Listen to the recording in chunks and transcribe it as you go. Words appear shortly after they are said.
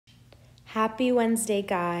Happy Wednesday,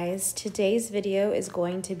 guys. Today's video is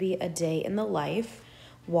going to be a day in the life.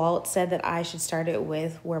 Walt said that I should start it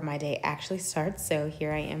with where my day actually starts, so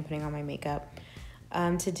here I am putting on my makeup.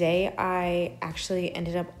 Today I actually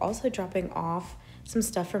ended up also dropping off some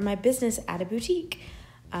stuff for my business at a boutique.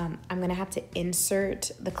 I'm gonna have to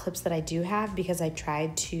insert the clips that I do have because I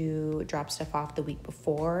tried to drop stuff off the week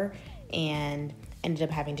before and ended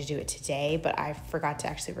up having to do it today, but I forgot to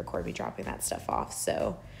actually record me dropping that stuff off,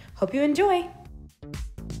 so hope you enjoy.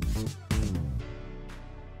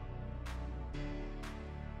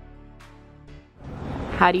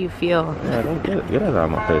 How do you feel? Yeah, don't get that out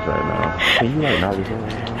of my face right now. Can you like not be doing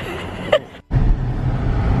that?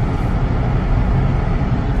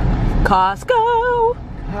 Costco!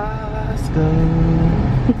 Costco.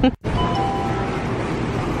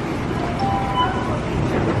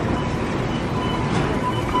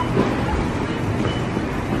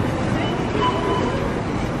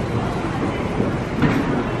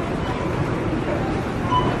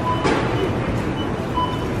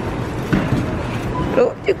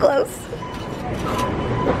 Oh, too close.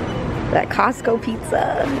 That Costco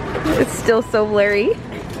pizza. It's still so blurry.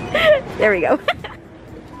 There we go.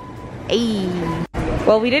 Hey.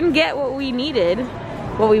 Well, we didn't get what we needed,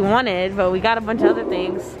 what we wanted, but we got a bunch of other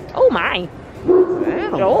things. Oh my.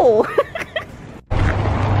 Oh.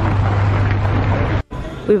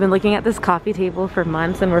 We've been looking at this coffee table for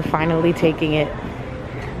months and we're finally taking it.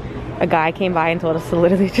 A guy came by and told us to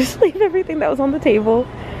literally just leave everything that was on the table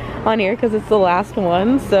on here because it's the last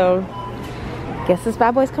one, so guess this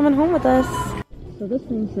bad boy's coming home with us. So this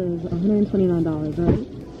thing says $129,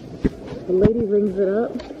 right? The lady rings it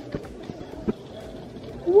up.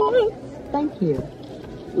 What? Thank you.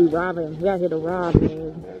 We robbing. We out here to rob,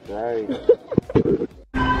 man. That's right.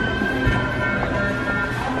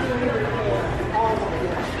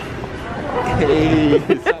 Hey,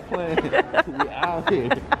 stop playing. We out here.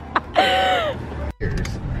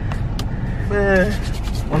 Man,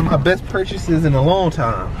 one of my best purchases in a long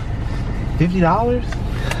time. $50?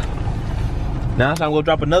 Now it's time to go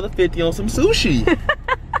drop another 50 on some sushi.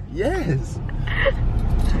 Yes.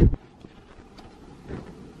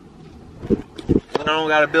 I don't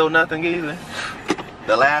gotta build nothing either.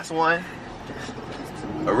 The last one,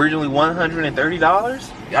 originally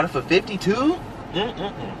 $130. Got it for $52.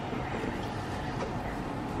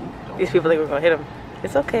 These people think we're gonna hit them.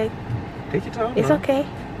 It's okay. Take your time. It's okay.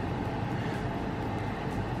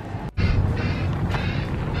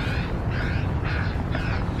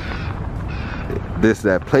 This is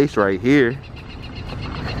that place right here.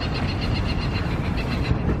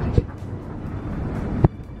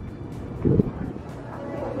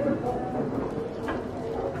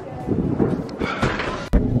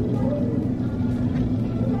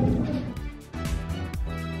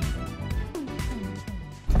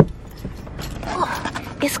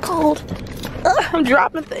 It's cold. Ugh, I'm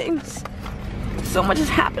dropping things. So much is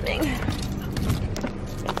happening.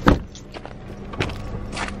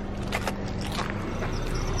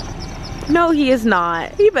 No, he is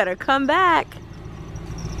not. You better come back.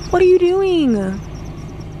 What are you doing?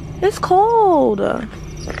 It's cold. I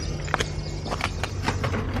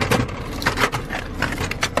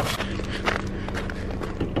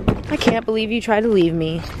can't believe you tried to leave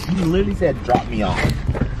me. You literally said drop me off.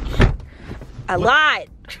 I lied.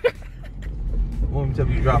 When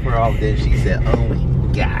you drop her off, then she said, "Oh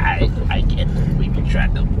my God, I can't believe you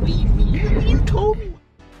tried to leave me. You told me."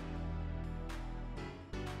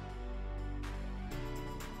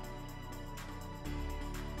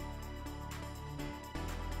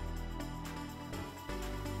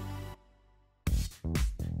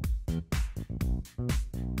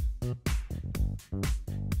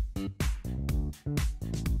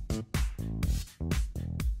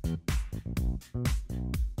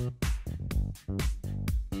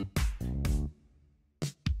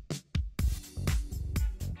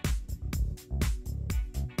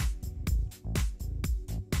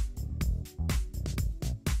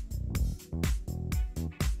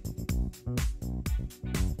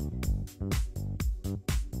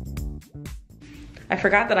 I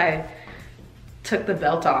forgot that I took the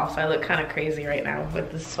belt off, so I look kind of crazy right now with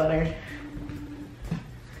this sweater.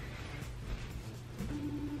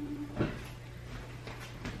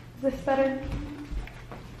 Is this better?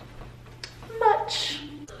 Much.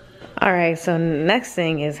 All right, so next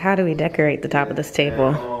thing is how do we decorate the top of this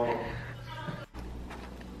table?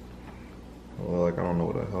 Well, like I don't know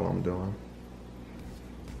what the hell I'm doing.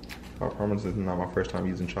 I promise this is not my first time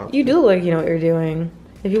using chopsticks. You do look like you know what you're doing.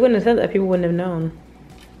 If you wouldn't have said that, people wouldn't have known.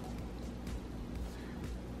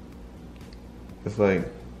 It's like,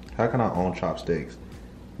 how can I own chopsticks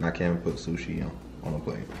and I can't even put sushi on a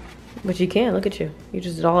plate? But you can, look at you. You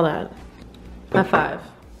just did all that. High five.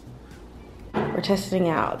 We're testing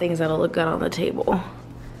out things that'll look good on the table.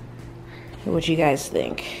 What you guys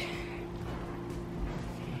think?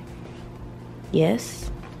 Yes?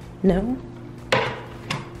 No?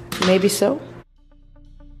 Maybe so?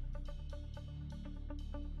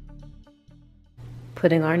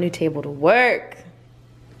 Putting our new table to work.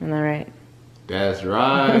 Isn't that right? That's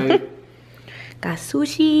right. Got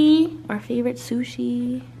sushi, our favorite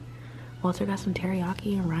sushi. Walter got some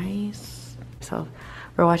teriyaki and rice. So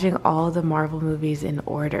we're watching all the Marvel movies in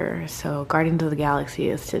order. So Guardians of the Galaxy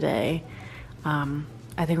is today.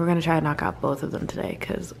 I think we're gonna try to knock out both of them today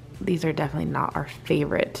because these are definitely not our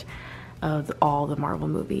favorite of all the Marvel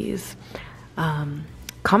movies.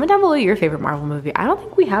 Comment down below your favorite Marvel movie. I don't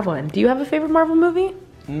think we have one. Do you have a favorite Marvel movie?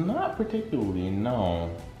 Not particularly,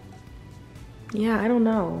 no. Yeah, I don't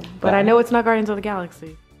know. But I know it's not Guardians of the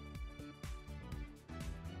Galaxy.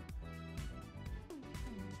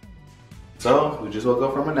 So, we just woke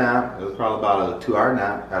up from a nap. It was probably about a 2-hour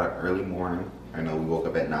nap. Had an early morning. I know we woke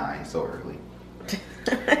up at 9, so early.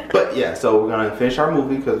 But yeah, so we're gonna finish our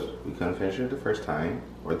movie because we couldn't finish it the first time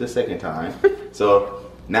or the second time.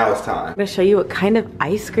 So now it's time. I'm gonna show you what kind of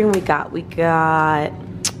ice cream we got. We got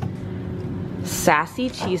Sassy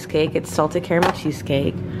Cheesecake. It's salted caramel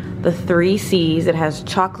cheesecake. The 3 C's. It has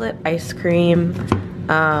chocolate ice cream,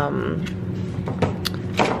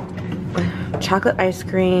 chocolate ice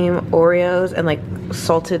cream, Oreos, and like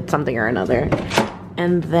salted something or another.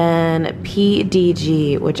 And then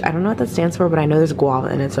PDG, which I don't know what that stands for, but I know there's guava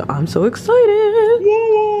in it, so I'm so excited.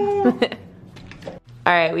 Yeah.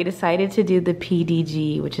 All right, we decided to do the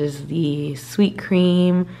PDG, which is the sweet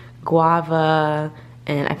cream, guava,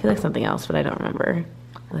 and I feel like something else, but I don't remember.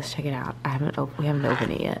 Let's check it out. We haven't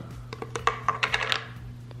opened it yet.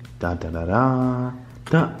 Da da da da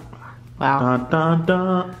da. Wow. Da da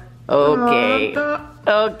da. Okay.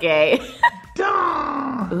 Okay.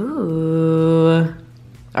 Ooh.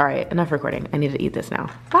 All right, enough recording. I need to eat this now.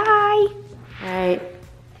 Bye. All right,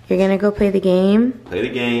 you're gonna go play the game. Play the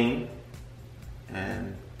game,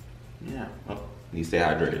 and yeah, you stay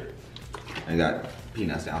hydrated. I got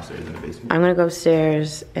peanuts downstairs in the basement. I'm gonna go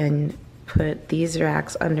upstairs and put these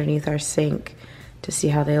racks underneath our sink to see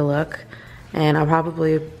how they look. And I'll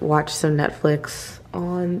probably watch some Netflix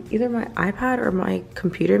on either my iPad or my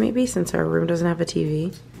computer maybe, since our room doesn't have a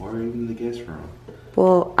TV. Or even the guest room.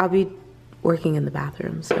 Well, I'll be working in the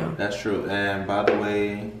bathroom, so. That's true. And by the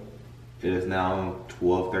way, it is now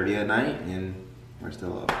 12:30 at night and we're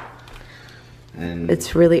still up. And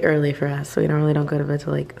it's really early for us, so we normally don't go to bed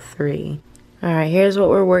till like 3. All right, here's what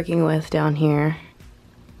we're working with down here.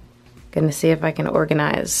 Gonna see if I can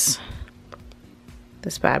organize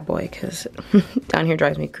this bad boy, because down here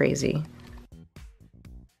drives me crazy.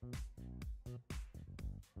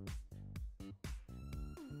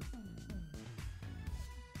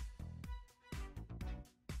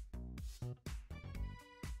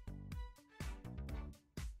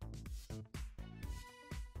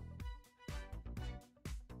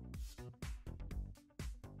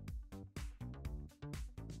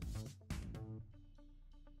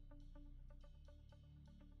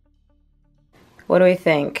 What do we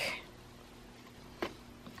think?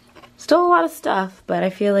 Still a lot of stuff, but I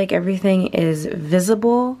feel like everything is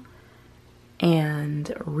visible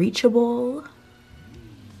and reachable.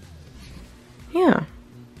 Yeah.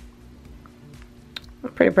 I'm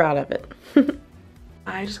pretty proud of it.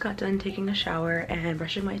 I just got done taking a shower and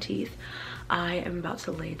brushing my teeth. I am about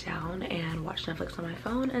to lay down and watch Netflix on my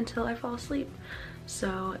phone until I fall asleep.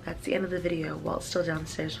 So that's the end of the video. Walt's still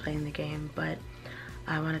downstairs playing the game, but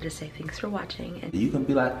I wanted to say thanks for watching. And you can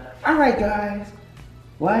be like, all right guys,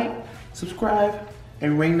 like, subscribe,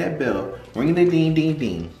 and ring that bell. Ring the ding ding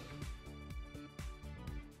ding.